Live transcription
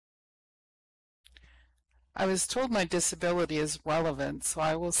I was told my disability is relevant, so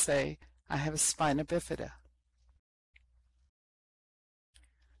I will say I have spina bifida.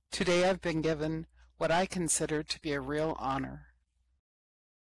 Today I've been given what I consider to be a real honor.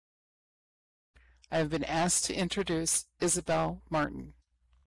 I have been asked to introduce Isabelle Martin.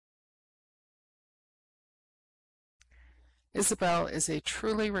 Isabelle is a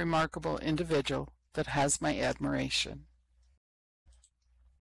truly remarkable individual that has my admiration.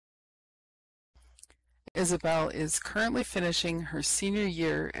 Isabelle is currently finishing her senior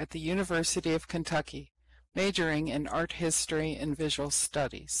year at the University of Kentucky, majoring in art history and visual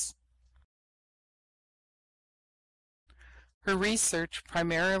studies. Her research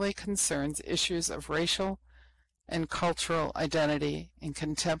primarily concerns issues of racial and cultural identity in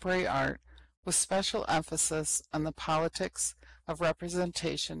contemporary art, with special emphasis on the politics of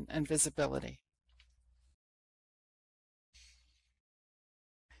representation and visibility.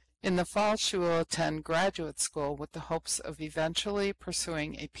 In the fall, she will attend graduate school with the hopes of eventually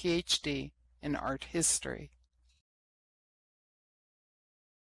pursuing a PhD in art history.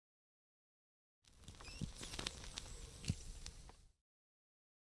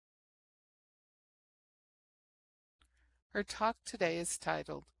 Her talk today is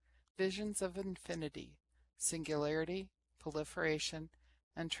titled Visions of Infinity, Singularity, Proliferation,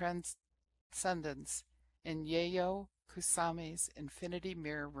 and Transcendence in Yayoi Kusama's Infinity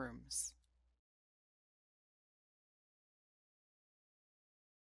Mirror Rooms.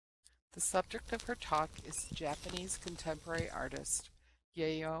 The subject of her talk is Japanese contemporary artist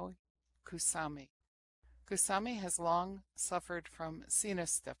Yayoi Kusama. Kusama has long suffered from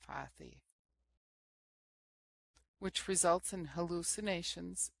cenesthopathy, which results in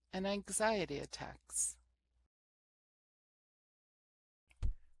hallucinations and anxiety attacks.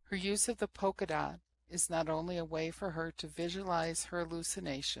 Her use of the polka-dot is not only a way for her to visualize her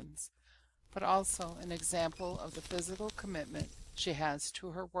hallucinations, but also an example of the physical commitment she has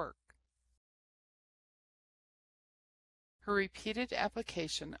to her work. Her repeated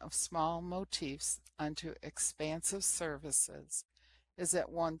application of small motifs onto expansive surfaces is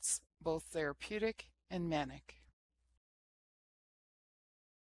at once both therapeutic and manic.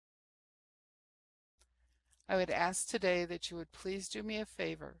 I would ask today that you would please do me a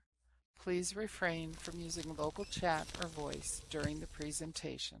favor. Please refrain from using local chat or voice during the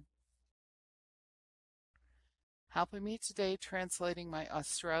presentation. Helping me today translating my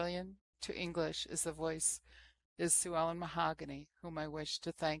Australian to English is Sue Ellen Mahogany, whom I wish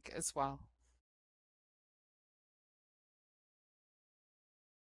to thank as well.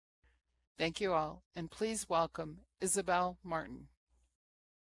 Thank you all, and please welcome Isabelle Martin.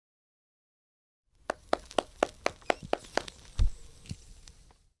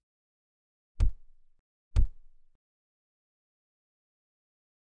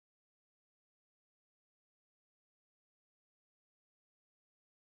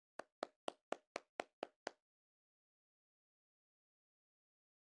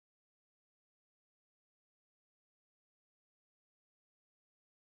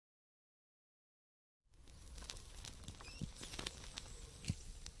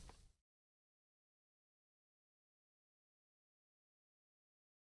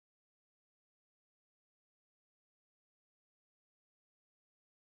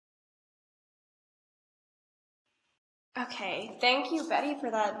 Okay, thank you, Betty,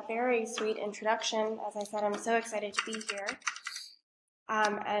 for that very sweet introduction. As I said, I'm so excited to be here.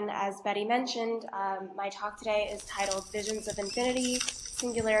 And as Betty mentioned, my talk today is titled Visions of Infinity,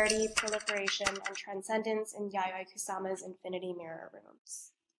 Singularity, Proliferation, and Transcendence in Yayoi Kusama's Infinity Mirror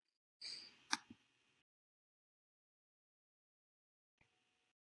Rooms.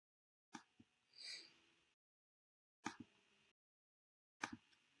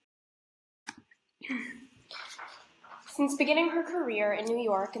 Since beginning her career in New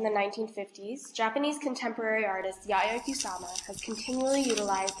York in the 1950s, Japanese contemporary artist Yayoi Kusama has continually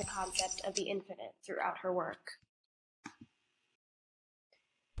utilized the concept of the infinite throughout her work.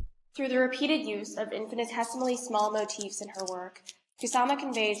 Through the repeated use of infinitesimally small motifs in her work, Kusama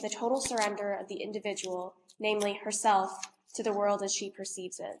conveys the total surrender of the individual, namely herself, to the world as she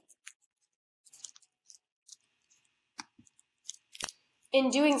perceives it. In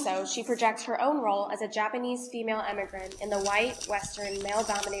doing so, she projects her own role as a Japanese female immigrant in the white, Western,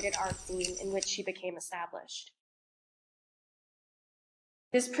 male-dominated art scene in which she became established.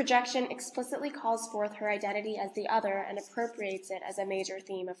 This projection explicitly calls forth her identity as the other and appropriates it as a major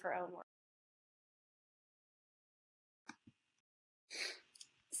theme of her own work.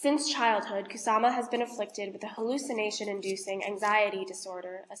 Since childhood, Kusama has been afflicted with a hallucination-inducing anxiety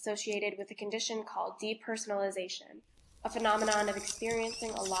disorder associated with a condition called depersonalization, a phenomenon of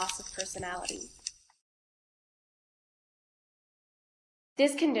experiencing a loss of personality.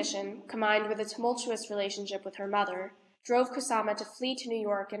 This condition, combined with a tumultuous relationship with her mother, drove Kusama to flee to New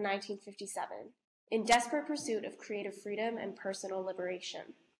York in 1957, in desperate pursuit of creative freedom and personal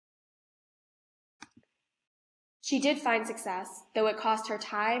liberation. She did find success, though it cost her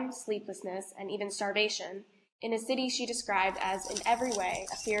time, sleeplessness, and even starvation, in a city she described as, in every way,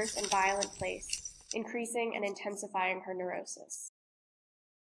 a fierce and violent place, increasing and intensifying her neurosis.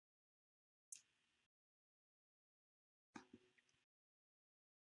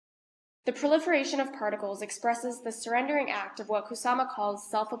 The proliferation of particles expresses the surrendering act of what Kusama calls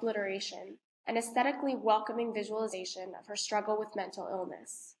self-obliteration, an aesthetically welcoming visualization of her struggle with mental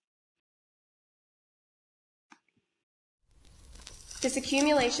illness. This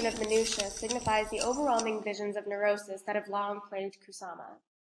accumulation of minutiae signifies the overwhelming visions of neurosis that have long plagued Kusama.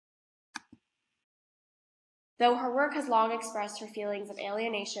 Though her work has long expressed her feelings of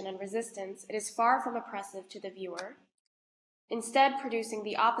alienation and resistance, it is far from oppressive to the viewer, instead producing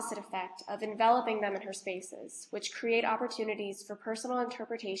the opposite effect of enveloping them in her spaces, which create opportunities for personal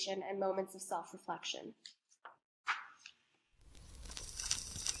interpretation and moments of self-reflection.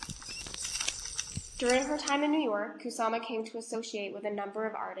 During her time in New York, Kusama came to associate with a number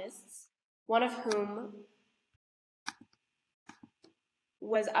of artists, one of whom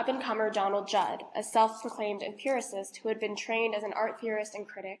was up-and-comer Donald Judd, a self-proclaimed empiricist who had been trained as an art theorist and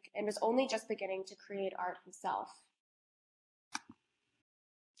critic and was only just beginning to create art himself.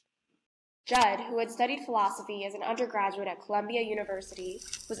 Judd, who had studied philosophy as an undergraduate at Columbia University,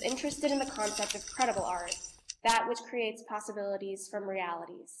 was interested in the concept of credible art, that which creates possibilities from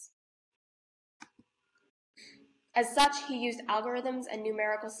realities. As such, he used algorithms and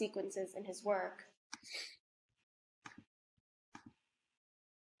numerical sequences in his work,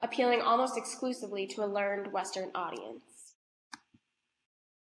 appealing almost exclusively to a learned Western audience.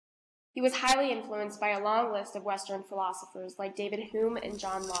 He was highly influenced by a long list of Western philosophers like David Hume and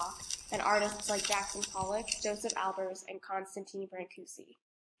John Locke, and artists like Jackson Pollock, Joseph Albers, and Constantine Brancusi.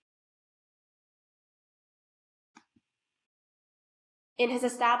 In his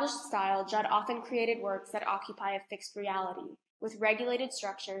established style, Judd often created works that occupy a fixed reality, with regulated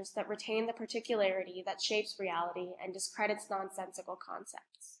structures that retain the particularity that shapes reality and discredits nonsensical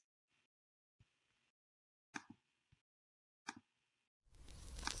concepts.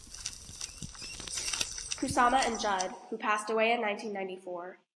 Kusama and Judd, who passed away in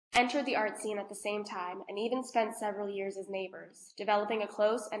 1994, entered the art scene at the same time and even spent several years as neighbors, developing a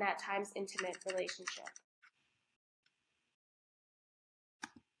close and at times intimate relationship.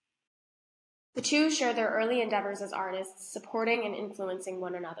 The two shared their early endeavors as artists, supporting and influencing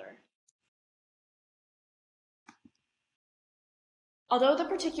one another. Although the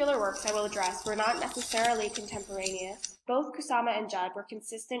particular works I will address were not necessarily contemporaneous, both Kusama and Judd were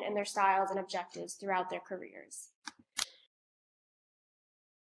consistent in their styles and objectives throughout their careers.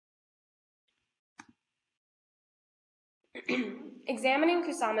 Examining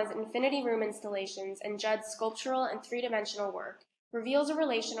Kusama's infinity room installations and Judd's sculptural and three-dimensional work reveals a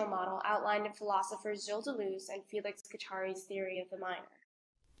relational model outlined in philosophers Gilles Deleuze and Felix Guattari's theory of the minor.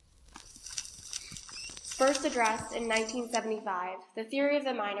 First addressed in 1975, the theory of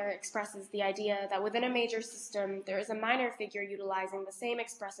the minor expresses the idea that within a major system, there is a minor figure utilizing the same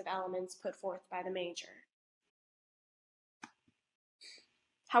expressive elements put forth by the major.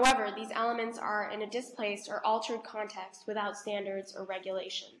 However, these elements are in a displaced or altered context without standards or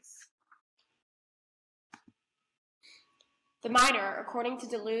regulations. The minor, according to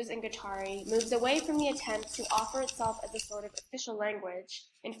Deleuze and Guattari, moves away from the attempt to offer itself as a sort of official language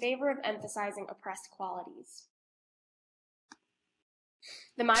in favor of emphasizing oppressed qualities.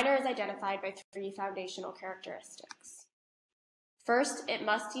 The minor is identified by three foundational characteristics. First, it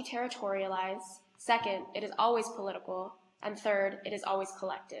must deterritorialize. Second, it is always political. And third, it is always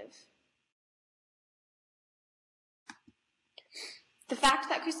collective. The fact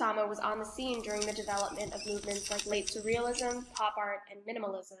that Kusama was on the scene during the development of movements like late surrealism, pop art, and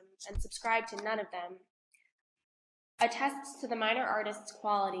minimalism, and subscribed to none of them, attests to the minor artist's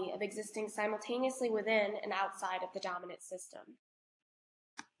quality of existing simultaneously within and outside of the dominant system.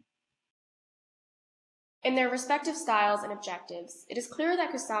 In their respective styles and objectives, it is clear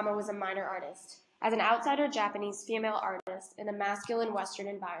that Kusama was a minor artist, as an outsider Japanese female artist in a masculine Western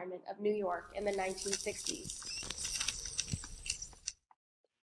environment of New York in the 1960s.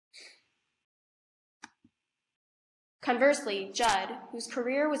 Conversely, Judd, whose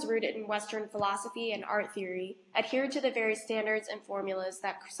career was rooted in Western philosophy and art theory, adhered to the very standards and formulas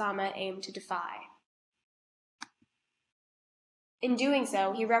that Kusama aimed to defy. In doing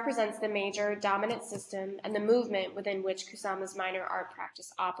so, he represents the major, dominant system and the movement within which Kusama's minor art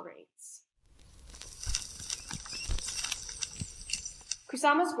practice operates.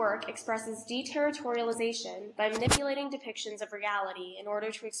 Kusama's work expresses deterritorialization by manipulating depictions of reality in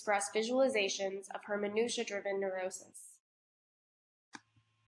order to express visualizations of her minutia-driven neurosis.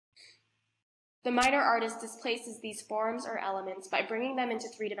 The minor artist displaces these forms or elements by bringing them into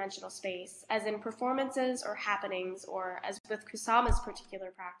three-dimensional space, as in performances or happenings, or, as with Kusama's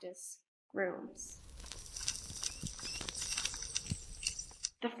particular practice, rooms.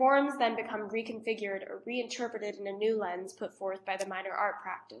 The forms then become reconfigured or reinterpreted in a new lens put forth by the minor art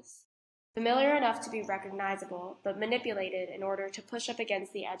practice, familiar enough to be recognizable, but manipulated in order to push up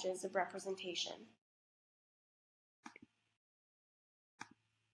against the edges of representation.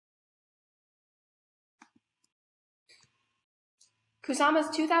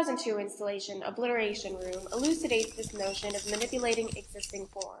 Kusama's 2002 installation, Obliteration Room, elucidates this notion of manipulating existing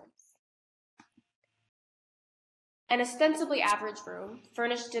forms. An ostensibly average room,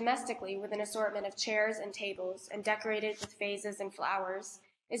 furnished domestically with an assortment of chairs and tables and decorated with vases and flowers,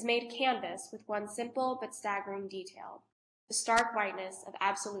 is made canvas with one simple but staggering detail: the stark whiteness of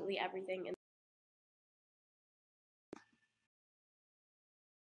absolutely everything in.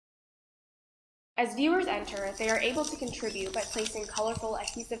 As viewers enter, they are able to contribute by placing colorful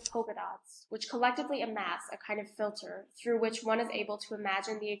adhesive polka dots, which collectively amass a kind of filter through which one is able to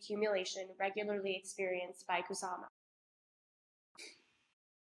imagine the accumulation regularly experienced by Kusama.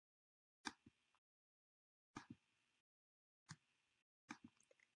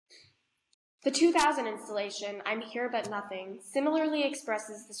 The 2000 installation, I'm Here But Nothing, similarly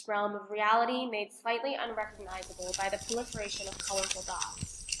expresses this realm of reality made slightly unrecognizable by the proliferation of colorful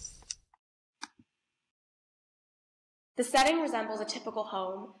dots. The setting resembles a typical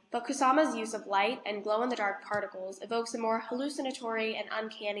home, but Kusama's use of light and glow-in-the-dark particles evokes a more hallucinatory and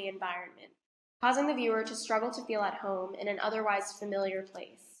uncanny environment, causing the viewer to struggle to feel at home in an otherwise familiar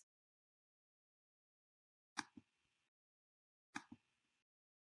place.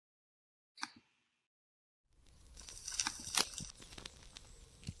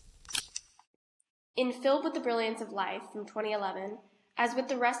 In Filled with the Brilliance of Life from 2011, as with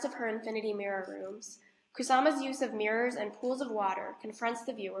the rest of her Infinity Mirror rooms, Kusama's use of mirrors and pools of water confronts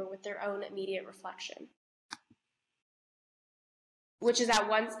the viewer with their own immediate reflection, which is at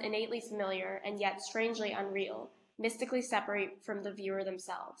once innately familiar and yet strangely unreal, mystically separate from the viewer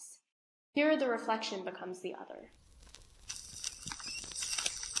themselves. Here the reflection becomes the other.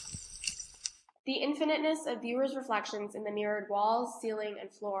 The infiniteness of viewers' reflections in the mirrored walls, ceiling,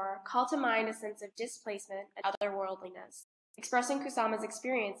 and floor call to mind a sense of displacement and otherworldliness, expressing Kusama's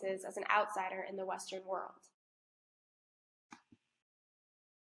experiences as an outsider in the Western world.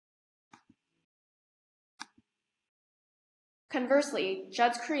 Conversely,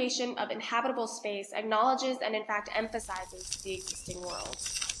 Judd's creation of inhabitable space acknowledges and in fact emphasizes the existing world.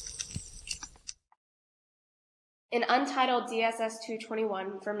 In Untitled DSS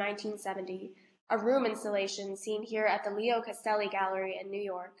 221 from 1970, a room installation seen here at the Leo Castelli Gallery in New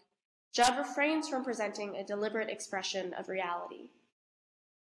York, Judd refrains from presenting a deliberate expression of reality.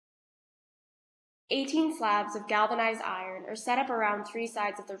 18 slabs of galvanized iron are set up around three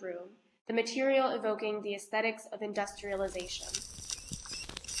sides of the room, the material evoking the aesthetics of industrialization.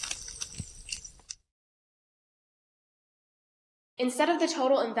 Instead of the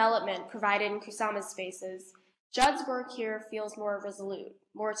total envelopment provided in Kusama's spaces, Judd's work here feels more resolute,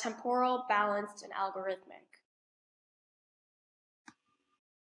 more temporal, balanced, and algorithmic.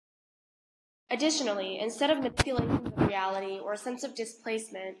 Additionally, instead of manipulating the reality or a sense of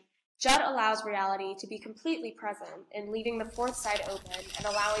displacement, Judd allows reality to be completely present in leaving the fourth side open and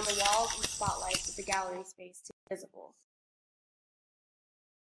allowing the walls and spotlights of the gallery space to be visible.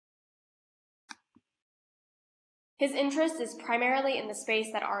 His interest is primarily in the space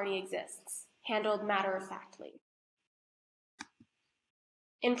that already exists, handled matter-of-factly.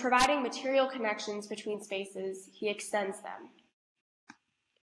 In providing material connections between spaces, he extends them.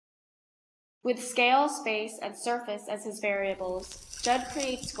 With scale, space, and surface as his variables, Judd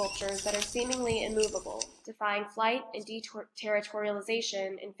creates sculptures that are seemingly immovable, defying flight and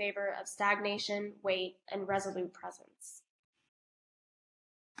deterritorialization in favor of stagnation, weight, and resolute presence.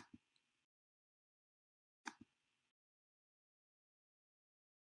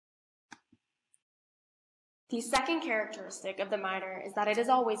 The second characteristic of the minor is that it is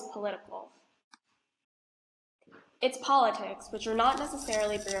always political. Its politics, which are not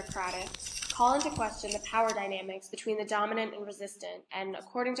necessarily bureaucratic, call into question the power dynamics between the dominant and resistant, and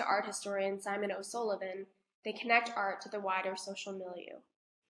according to art historian Simon O'Sullivan, they connect art to the wider social milieu.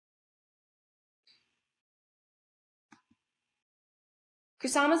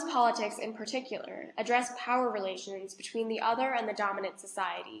 Kusama's politics, in particular, address power relations between the other and the dominant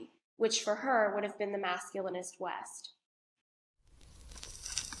society, which for her would have been the masculinist West.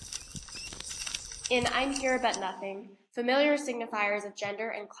 In I'm Here But Nothing, familiar signifiers of gender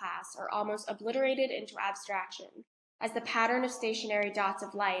and class are almost obliterated into abstraction as the pattern of stationary dots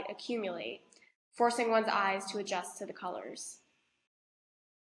of light accumulate, forcing one's eyes to adjust to the colors.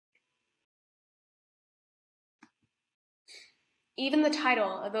 Even the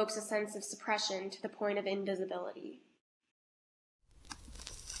title evokes a sense of suppression to the point of invisibility.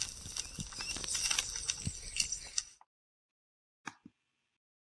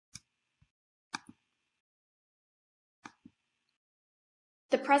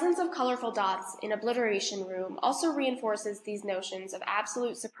 The presence of colorful dots in Obliteration Room also reinforces these notions of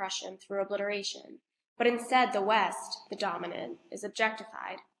absolute suppression through obliteration, but instead the West, the dominant, is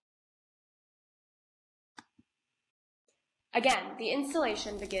objectified. Again, the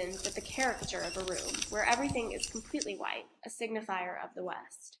installation begins with the caricature of a room where everything is completely white, a signifier of the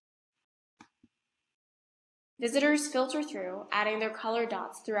West. Visitors filter through, adding their color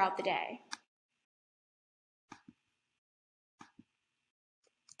dots throughout the day.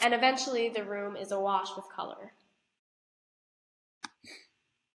 And eventually the room is awash with color.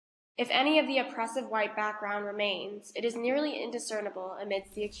 If any of the oppressive white background remains, it is nearly indiscernible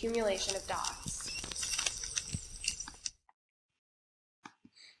amidst the accumulation of dots.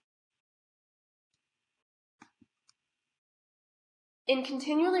 In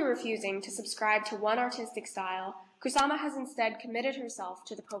continually refusing to subscribe to one artistic style, Kusama has instead committed herself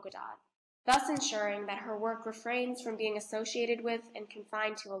to the polka-dot, thus ensuring that her work refrains from being associated with and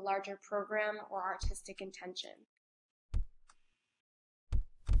confined to a larger program or artistic intention.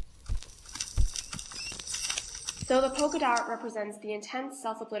 Though the polka dot represents the intense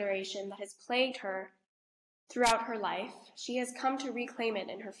self-obliteration that has plagued her throughout her life, she has come to reclaim it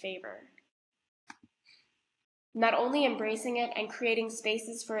in her favor. Not only embracing it and creating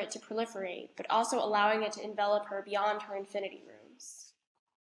spaces for it to proliferate, but also allowing it to envelop her beyond her infinity rooms.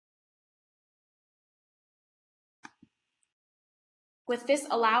 With this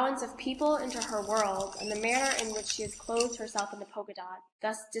allowance of people into her world and the manner in which she has clothed herself in the polka dot,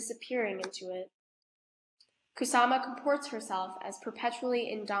 thus disappearing into it, Kusama comports herself as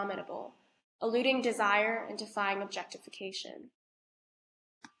perpetually indomitable, eluding desire and defying objectification.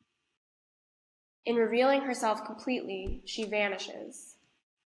 In revealing herself completely, she vanishes.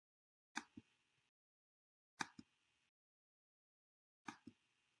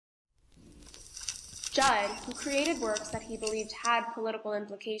 Judd, who created works that he believed had political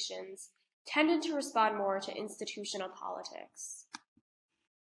implications, tended to respond more to institutional politics.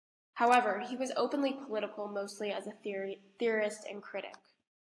 However, he was openly political mostly as a theorist and critic.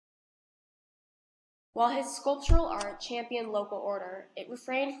 While his sculptural art championed local order, it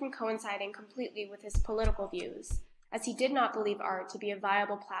refrained from coinciding completely with his political views, as he did not believe art to be a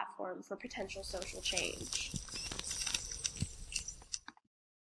viable platform for potential social change.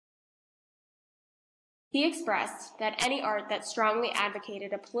 He expressed that any art that strongly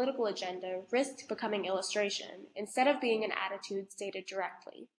advocated a political agenda risked becoming illustration, instead of being an attitude stated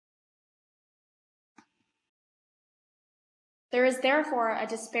directly. There is therefore a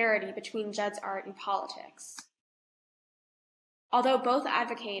disparity between Judd's art and politics. Although both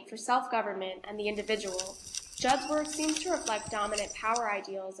advocate for self-government and the individual, Judd's work seems to reflect dominant power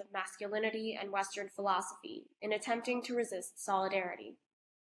ideals of masculinity and Western philosophy in attempting to resist solidarity.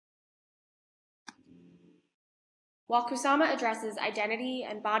 While Kusama addresses identity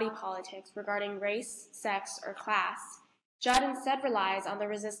and body politics regarding race, sex, or class, Judd instead relies on the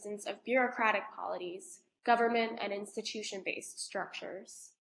resistance of bureaucratic polities, government, and institution-based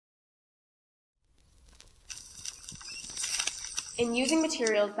structures. In using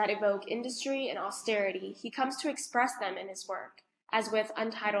materials that evoke industry and austerity, he comes to express them in his work, as with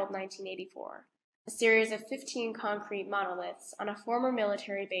Untitled 1984, a series of 15 concrete monoliths on a former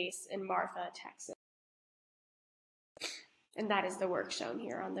military base in Marfa, Texas. And that is the work shown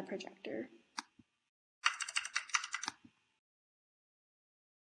here on the projector.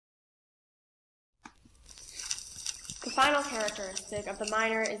 The final characteristic of the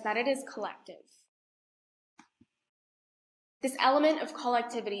minor is that it is collective. This element of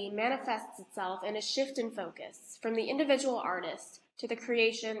collectivity manifests itself in a shift in focus from the individual artist to the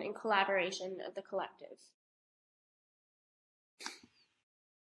creation and collaboration of the collective.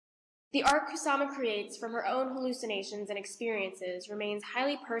 The art Kusama creates from her own hallucinations and experiences remains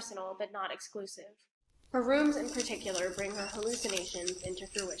highly personal but not exclusive. Her rooms in particular bring her hallucinations into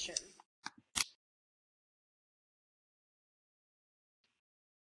fruition.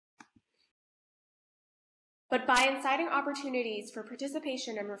 But by inciting opportunities for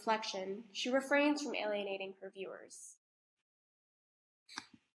participation and reflection, she refrains from alienating her viewers.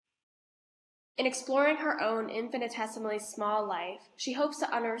 In exploring her own infinitesimally small life, she hopes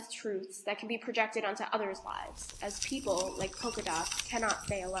to unearth truths that can be projected onto others' lives, as people, like polka-dots, cannot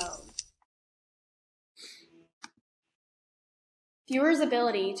stay alone. Viewers'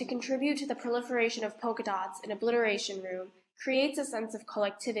 ability to contribute to the proliferation of polka-dots in Obliteration Room creates a sense of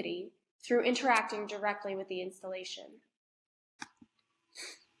collectivity through interacting directly with the installation.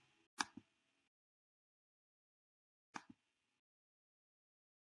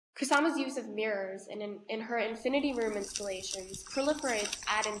 Kusama's use of mirrors in her Infinity Room installations proliferates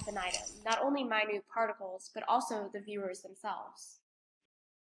ad infinitum, not only minute particles, but also the viewers themselves.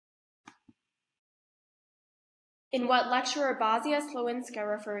 In what lecturer Bazia Slowinska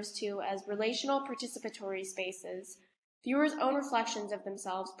refers to as relational participatory spaces, viewers' own reflections of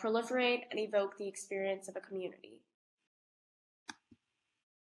themselves proliferate and evoke the experience of a community.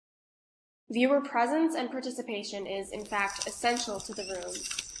 Viewer presence and participation is, in fact, essential to the room,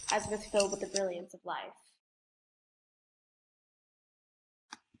 as with Filled with the Brilliance of Life.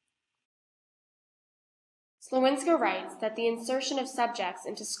 Slowinska writes that the insertion of subjects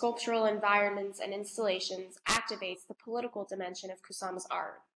into sculptural environments and installations activates the political dimension of Kusama's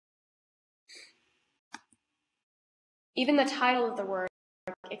art. Even the title of the work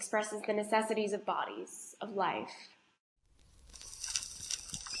expresses the necessities of bodies, of life.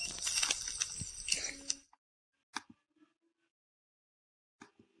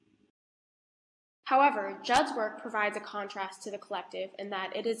 However, Judd's work provides a contrast to the collective in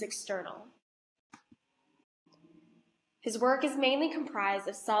that it is external. His work is mainly comprised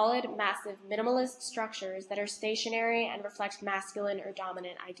of solid, massive, minimalist structures that are stationary and reflect masculine or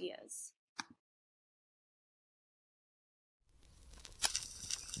dominant ideas.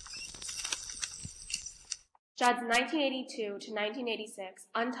 Judd's 1982 to 1986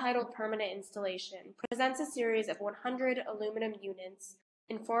 untitled permanent installation presents a series of 100 aluminum units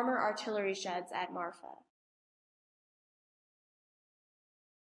in former artillery sheds at Marfa.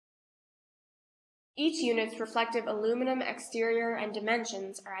 Each unit's reflective aluminum exterior and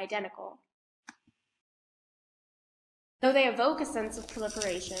dimensions are identical. Though they evoke a sense of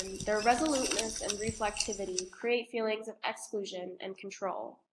proliferation, their resoluteness and reflectivity create feelings of exclusion and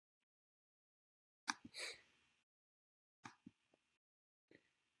control.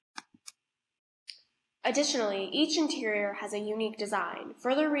 Additionally, each interior has a unique design,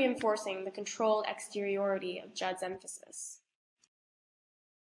 further reinforcing the controlled exteriority of Judd's emphasis.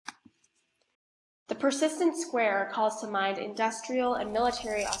 The persistent square calls to mind industrial and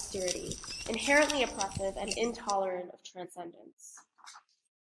military austerity, inherently oppressive and intolerant of transcendence.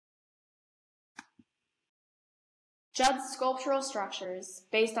 Judd's sculptural structures,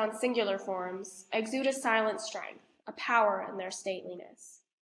 based on singular forms, exude a silent strength, a power in their stateliness.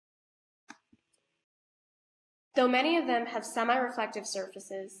 Though many of them have semi-reflective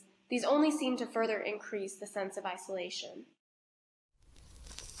surfaces, these only seem to further increase the sense of isolation.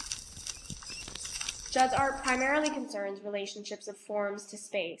 Judd's art primarily concerns relationships of forms to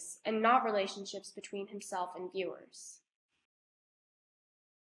space, and not relationships between himself and viewers.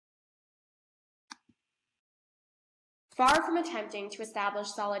 Far from attempting to establish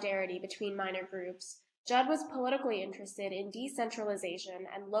solidarity between minor groups, Judd was politically interested in decentralization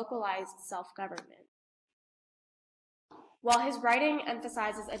and localized self-government. While his writing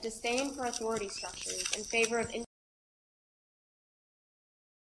emphasizes a disdain for authority structures in favor of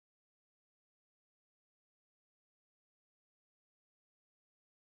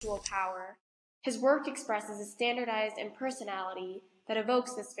individual power, his work expresses a standardized impersonality that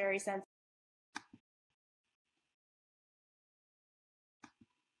evokes this very sense.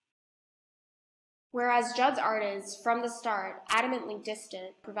 Whereas Judd's art is, from the start, adamantly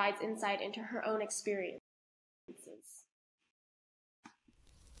distant, provides insight into her own experiences.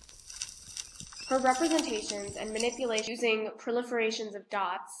 Her representations and manipulations using proliferations of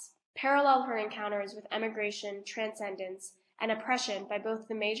dots parallel her encounters with emigration, transcendence, and oppression by both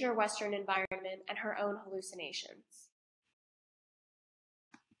the major Western environment and her own hallucinations.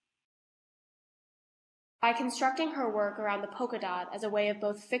 By constructing her work around the polka dot as a way of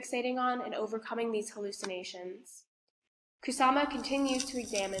both fixating on and overcoming these hallucinations, Kusama continues to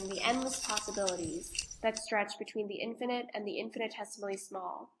examine the endless possibilities that stretch between the infinite and the infinitesimally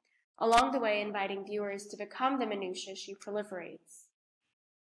small, along the way inviting viewers to become the minutiae she proliferates.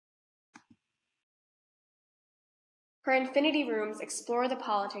 Her Infinity Rooms explore the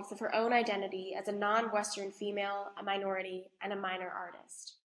politics of her own identity as a non-Western female, a minority, and a minor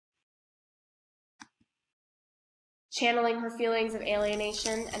artist. Channeling her feelings of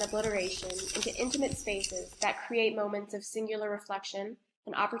alienation and obliteration into intimate spaces that create moments of singular reflection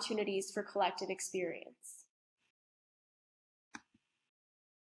and opportunities for collective experience.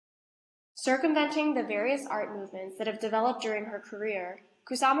 Circumventing the various art movements that have developed during her career,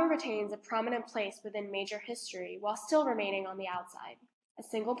 Kusama retains a prominent place within major history while still remaining on the outside, a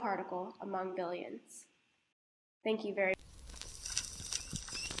single particle among billions. Thank you very much.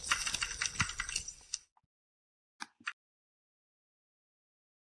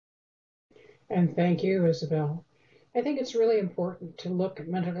 And thank you, Isabelle. I think it's really important to look at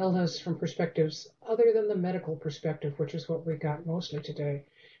mental illness from perspectives other than the medical perspective, which is what we got mostly today.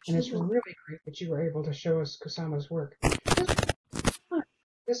 And it's really great that you were able to show us Kusama's work.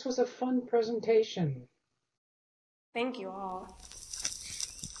 This was a fun presentation. Thank you all.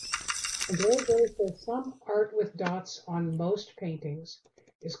 And there says some art with dots on most paintings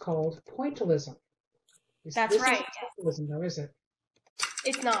is called pointillism. That's right. This isn't pointillism, though, is it?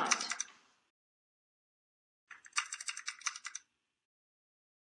 It's not.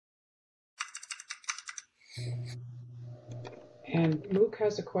 And Mook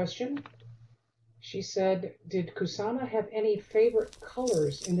has a question. She said, did Kusama have any favorite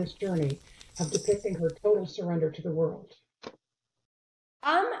colors in this journey of depicting her total surrender to the world?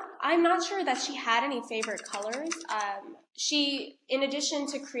 I'm not sure that she had any favorite colors. She, in addition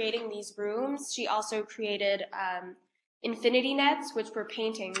to creating these rooms, she also created infinity nets, which were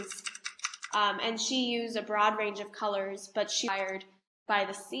paintings. And she used a broad range of colors, but she was inspired by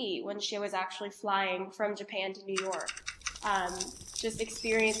the sea when she was actually flying from Japan to New York. Just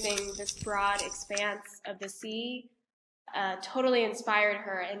experiencing this broad expanse of the sea totally inspired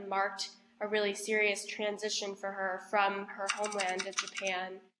her and marked a really serious transition for her from her homeland of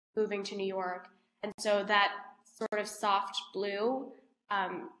Japan moving to New York. And so that sort of soft blue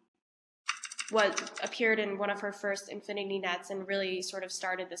appeared in one of her first infinity nets and really sort of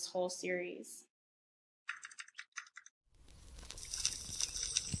started this whole series.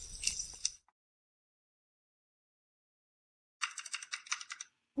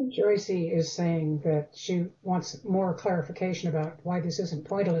 Joyce is saying that she wants more clarification about why this isn't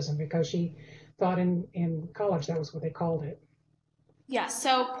pointillism, because she thought in college that was what they called it. Yeah,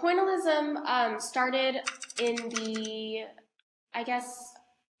 so pointillism started in the, I guess,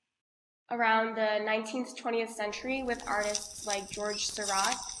 around the 19th, 20th century with artists like George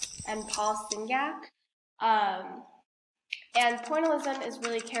Seurat and Paul Singak. And pointillism is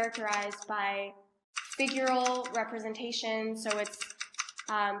really characterized by figural representation, so it's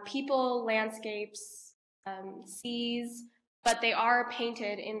people, landscapes, seas, but they are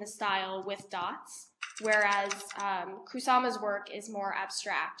painted in the style with dots, whereas Kusama's work is more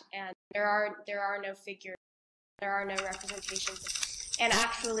abstract, and there are no figures, there are no representations. And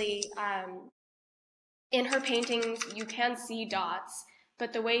actually, in her paintings, you can see dots,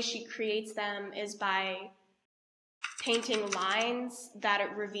 but the way she creates them is by painting lines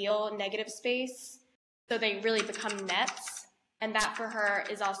that reveal negative space, so they really become nets. And that for her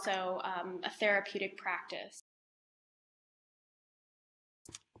is also a therapeutic practice.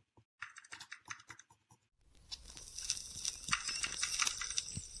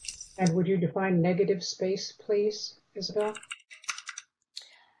 And would you define negative space, please, Isabelle?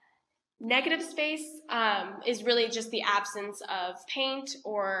 Negative space is really just the absence of paint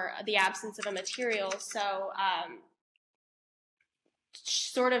or the absence of a material. So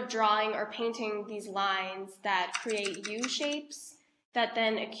sort of drawing or painting these lines that create U shapes that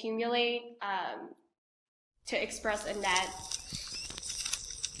then accumulate to express a net.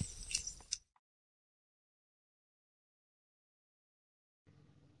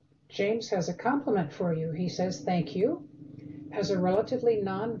 James has a compliment for you. He says, thank you. As a relatively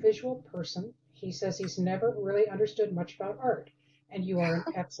non-visual person, he says he's never really understood much about art, and you are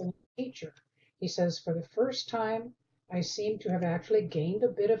an excellent teacher. He says, for the first time, I seem to have actually gained a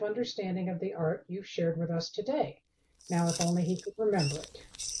bit of understanding of the art you've shared with us today. Now, if only he could remember it.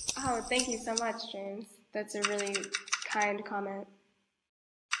 Oh, thank you so much, James. That's a really kind comment.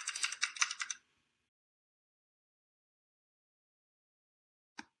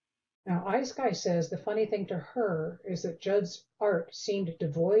 Now, Ice Guy says the funny thing to her is that Judd's art seemed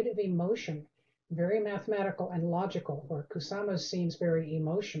devoid of emotion, very mathematical and logical, where Kusama's seems very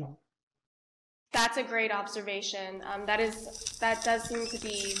emotional. That's a great observation. That does seem to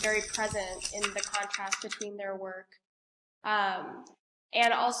be very present in the contrast between their work.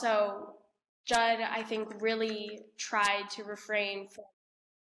 And also, Judd, I think, really tried to refrain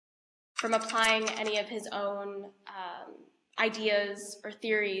from applying any of his own ideas or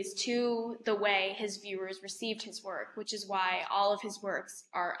theories to the way his viewers received his work, which is why all of his works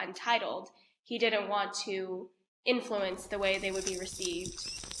are untitled. He didn't want to influence the way they would be received.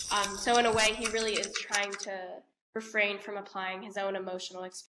 So in a way, he really is trying to refrain from applying his own emotional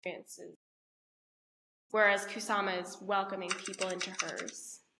experiences, whereas Kusama is welcoming people into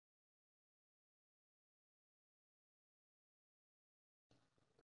hers.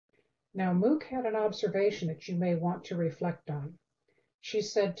 Now, Mook had an observation that you may want to reflect on. She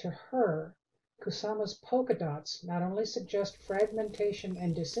said to her, Kusama's polka dots not only suggest fragmentation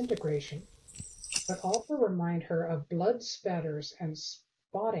and disintegration, but also remind her of blood spatters and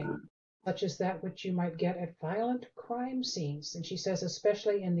spotting, such as that which you might get at violent crime scenes. And she says,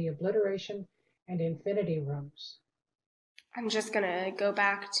 especially in the obliteration and infinity rooms. I'm just going to go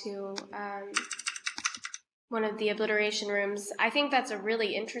back to one of the obliteration rooms. I think that's a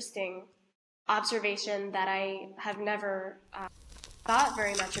really interesting observation that I have never thought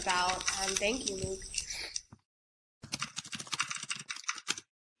very much about. Thank you, Luke.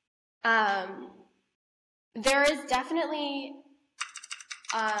 There is definitely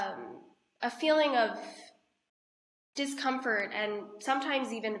a feeling of discomfort and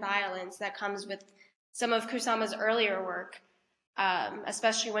sometimes even violence that comes with some of Kusama's earlier work,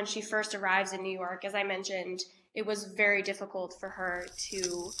 especially when she first arrives in New York. As I mentioned, it was very difficult for her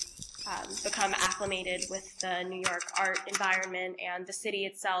to become acclimated with the New York art environment and the city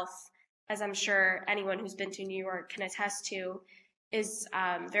itself, as I'm sure anyone who's been to New York can attest to, is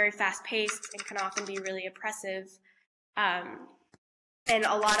very fast-paced and can often be really oppressive. And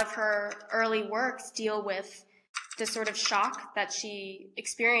a lot of her early works deal with the sort of shock that she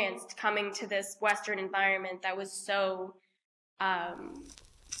experienced coming to this Western environment that was so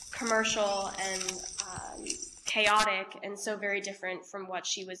commercial and chaotic and so very different from what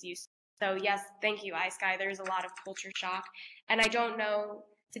she was used to. So yes, thank you, Ice Guy. There's a lot of culture shock. And I don't know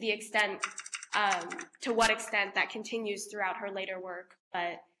to the extent, to what extent that continues throughout her later work,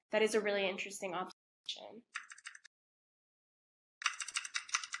 but that is a really interesting observation.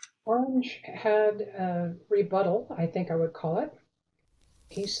 Orange had a rebuttal, I think I would call it.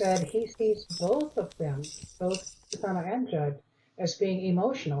 He said he sees both of them, both Kusama and Judd, as being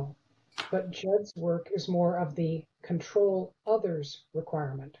emotional, but Judd's work is more of the control others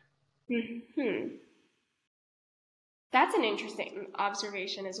requirement. Mm-hmm. That's an interesting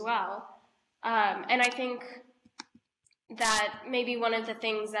observation as well. And I think that maybe one of the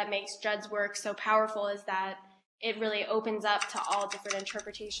things that makes Judd's work so powerful is that it really opens up to all different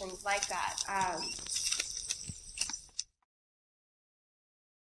interpretations like that.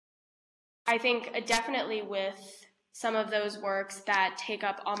 I think definitely with some of those works that take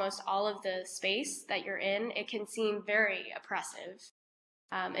up almost all of the space that you're in, it can seem very oppressive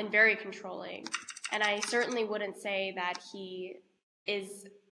and very controlling. And I certainly wouldn't say that he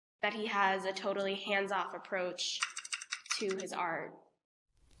has a totally hands-off approach to his art.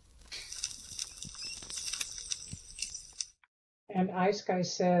 And Ice Guy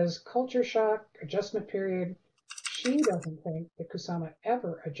says, culture shock, adjustment period. She doesn't think that Kusama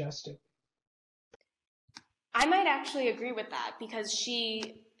ever adjusted. I might actually agree with that because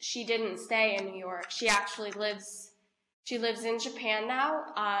she didn't stay in New York. She actually lives in Japan now,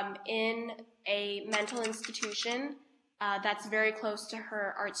 in a mental institution that's very close to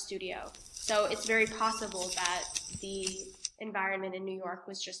her art studio. So it's very possible that the environment in New York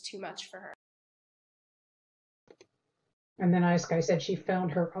was just too much for her. And then Ice Guy said she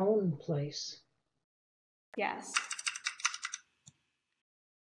found her own place. Yes.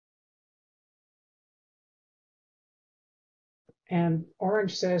 And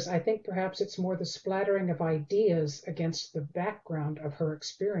Orange says, I think perhaps it's more the splattering of ideas against the background of her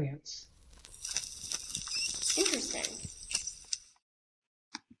experience. Interesting.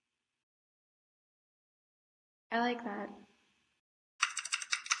 I like that.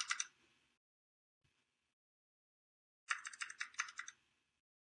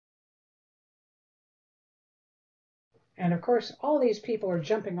 And of course, all these people are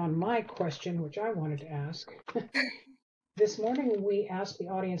jumping on my question, which I wanted to ask. This morning, we asked the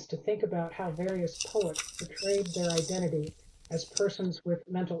audience to think about how various poets portrayed their identity as persons with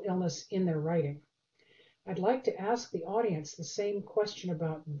mental illness in their writing. I'd like to ask the audience the same question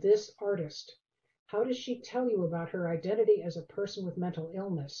about this artist. How does she tell you about her identity as a person with mental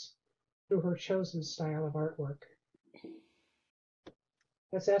illness through her chosen style of artwork?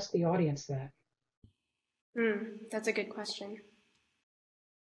 Let's ask the audience that. That's a good question.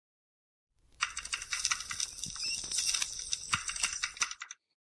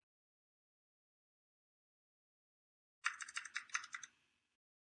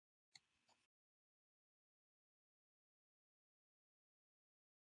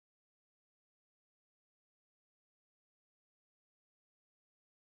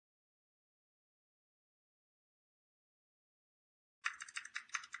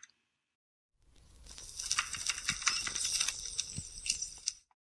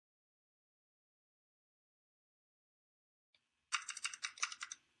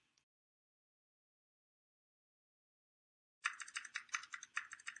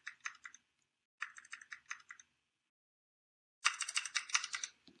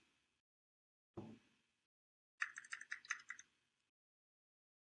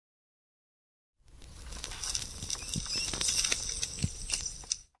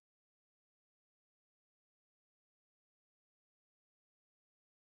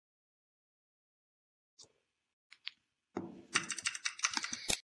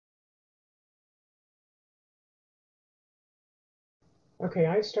 Okay,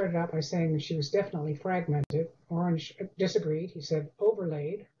 I started out by saying she was definitely fragmented. Orange disagreed. He said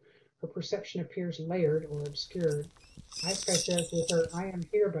overlaid. Her perception appears layered or obscured. Ice Guy says with her, I am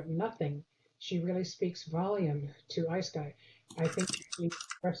here but nothing. She really speaks volume to Ice Guy. I think she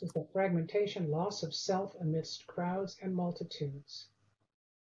expresses that fragmentation, loss of self amidst crowds and multitudes.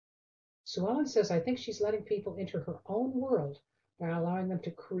 Sue Ellen says, I think she's letting people enter her own world by allowing them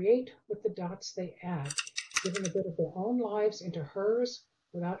to create with the dots they add, giving a bit of their own lives into hers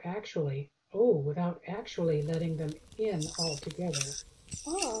without actually letting them in altogether.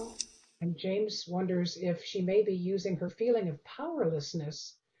 Oh. And James wonders if she may be using her feeling of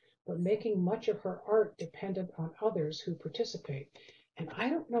powerlessness, but making much of her art dependent on others who participate. And I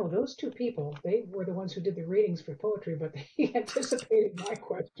don't know, those two people, they were the ones who did the readings for poetry, but they anticipated my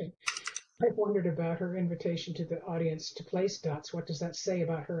question. I've wondered about her invitation to the audience to place dots. What does that say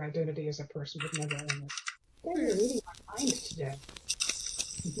about her identity as a person with mental illness? They're reading my mind today.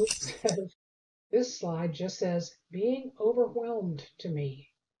 This slide just says, being overwhelmed to me,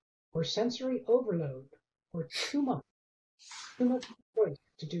 or sensory overload, or too much choice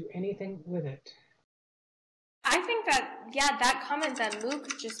to do anything with it. I think that, yeah, that comment that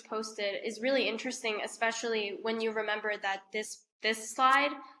Mook just posted is really interesting, especially when you remember that this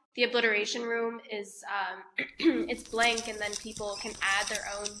slide, the obliteration room, is it's blank, and then people can add their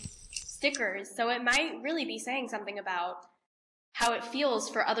own stickers. So it might really be saying something about how it feels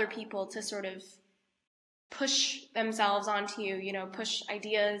for other people to sort of push themselves onto you, you know, push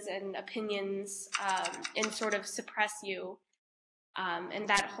ideas and opinions, and sort of suppress you. And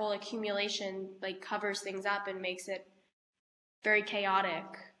that whole accumulation like covers things up and makes it very chaotic.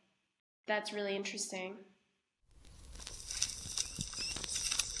 That's really interesting.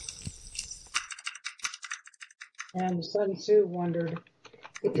 And Sun Tzu wondered,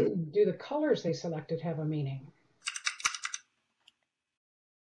 do the colors they selected have a meaning?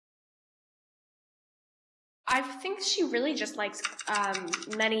 I think she really just likes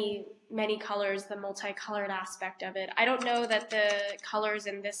many colors, the multicolored aspect of it. I don't know that the colors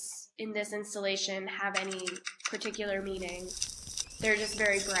in this installation have any particular meaning. They're just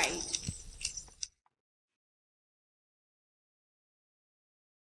very bright.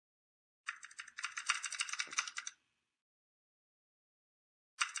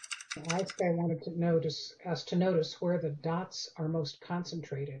 I wanted to notice us to notice where the dots are most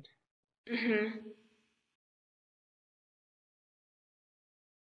concentrated. Mm-hmm.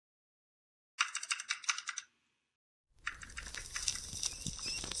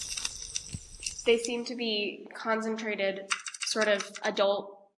 They seem to be concentrated sort of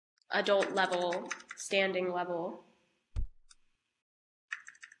adult level, standing level.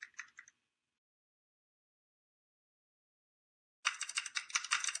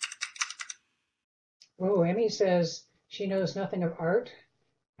 Oh, Emmy says she knows nothing of art.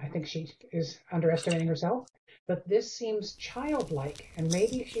 I think she is underestimating herself. But this seems childlike, and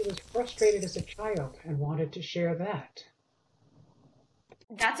maybe she was frustrated as a child and wanted to share that.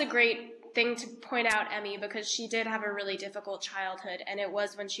 That's a great thing to point out, Emmy, because she did have a really difficult childhood, and it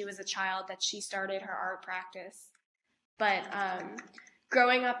was when she was a child that she started her art practice. But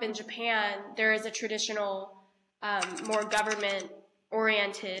growing up in Japan, there is a traditional, more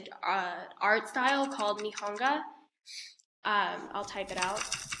government-oriented art style called Nihonga. I'll type it out.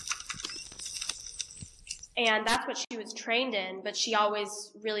 And that's what she was trained in, but she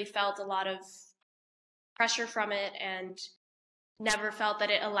always really felt a lot of pressure from it and never felt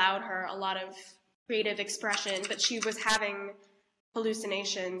that it allowed her a lot of creative expression, but she was having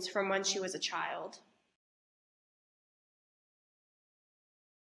hallucinations from when she was a child.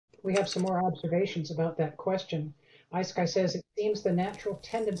 We have some more observations about that question. Ice Guy says it seems the natural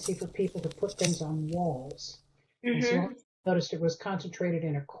tendency for people to put things on walls. Mm-hmm. And so I noticed it was concentrated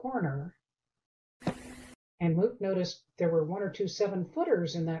in a corner. And Mook noticed there were 1 or 2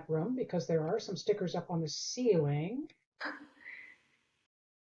 7-footers in that room because there are some stickers up on the ceiling.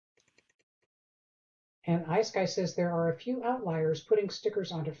 And Ice Guy says there are a few outliers putting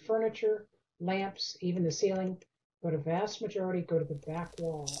stickers onto furniture, lamps, even the ceiling, but a vast majority go to the back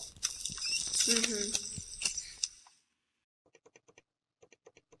wall. Mm-hmm.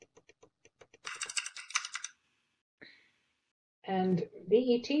 And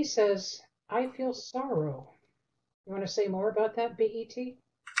BET says, I feel sorrow. You want to say more about that, BET?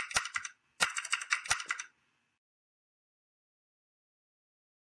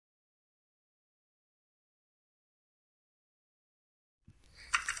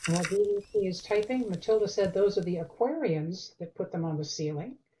 While BET is typing, Matilda said those are the Aquarians that put them on the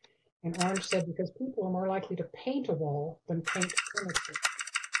ceiling. And Orange said because people are more likely to paint a wall than paint furniture.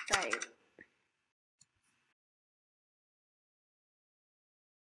 Right.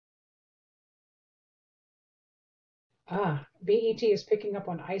 BET is picking up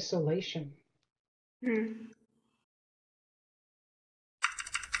on isolation. Hmm.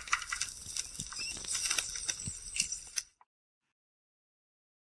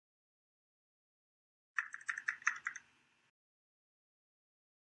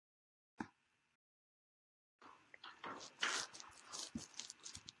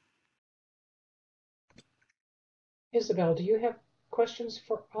 Isabelle, do you have questions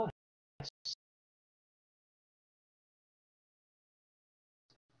for us?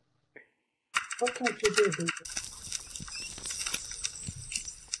 What can't you do, BET?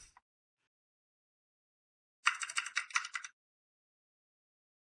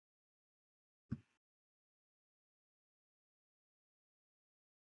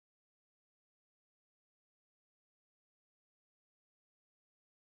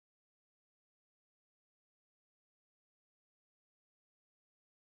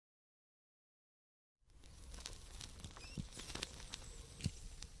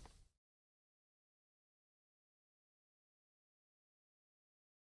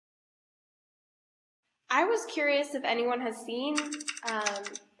 I was curious if anyone has seen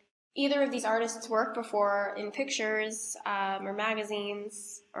either of these artists' work before in pictures or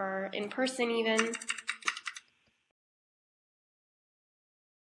magazines or in person even.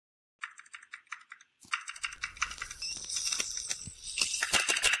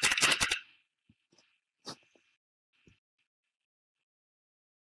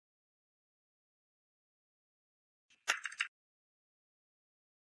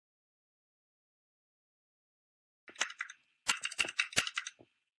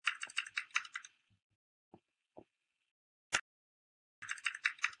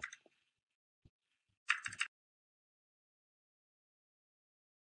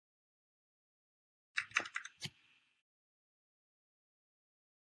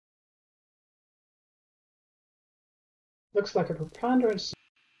 Looks like a preponderance.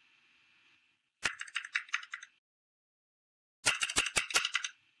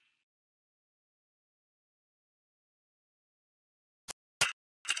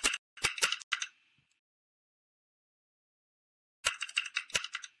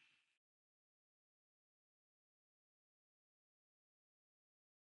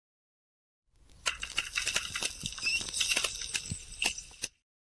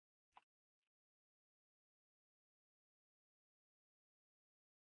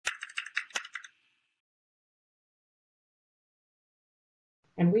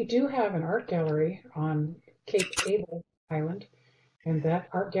 And we do have an art gallery on Cape Able Island, and that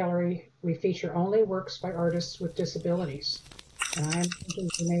art gallery, we feature only works by artists with disabilities. And I am thinking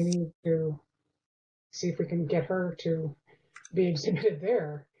we may need to see if we can get her to be exhibited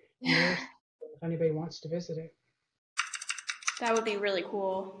there. And if anybody wants to visit it. That would be really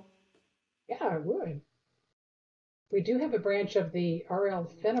cool. Yeah, it would. We do have a branch of the R.L.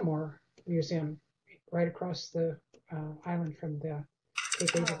 Fenimore Museum right across the island from the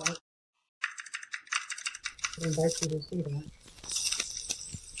Cape Able Art. I invite you to see that.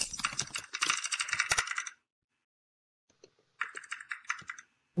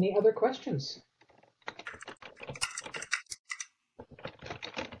 Any other questions?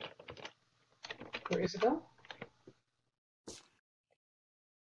 For Isabelle?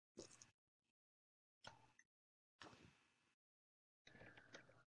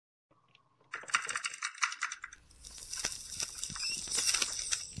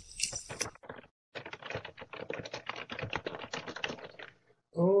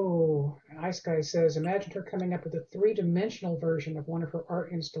 Oh, Ice Guy says, imagine her coming up with a three-dimensional version of one of her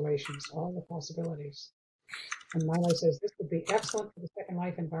art installations, all the possibilities. And Milo says, this would be excellent for the Second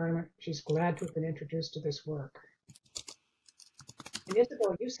Life environment. She's glad to have been introduced to this work. And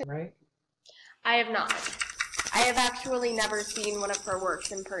Isabel, you said, right? I have not. I have actually never seen one of her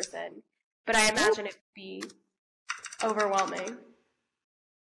works in person, but I imagine it would be overwhelming.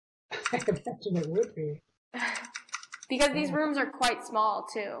 I imagine it would be. Because these rooms are quite small,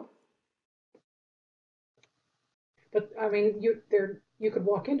 too. But, I mean, you could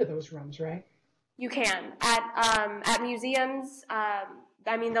walk into those rooms, right? You can. At museums,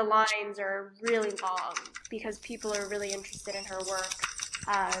 I mean, the lines are really long because people are really interested in her work.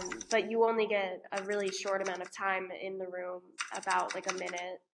 But you only get a really short amount of time in the room, about like a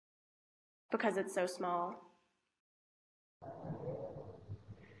minute, because it's so small.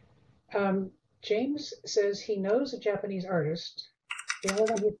 James says he knows a Japanese artist. The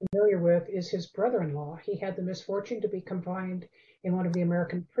only one he's familiar with is his brother-in-law. He had the misfortune to be confined in one of the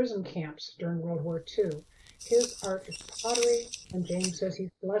American prison camps during World War II. His art is pottery, and James says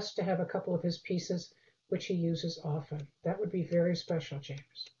he's blessed to have a couple of his pieces, which he uses often. That would be very special, James.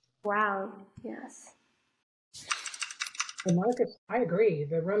 Wow, yes. Well, Marcus, I agree.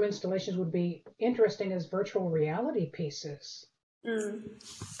 The room installations would be interesting as virtual reality pieces.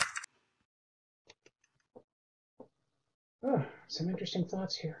 Oh, some interesting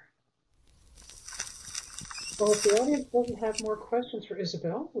thoughts here. Well, if the audience doesn't have more questions for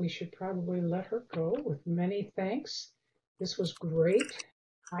Isabelle, we should probably let her go with many thanks. This was great,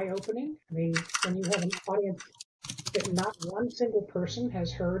 eye-opening. I mean, when you have an audience that not one single person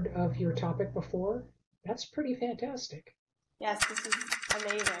has heard of your topic before, that's pretty fantastic. Yes, this is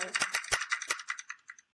amazing.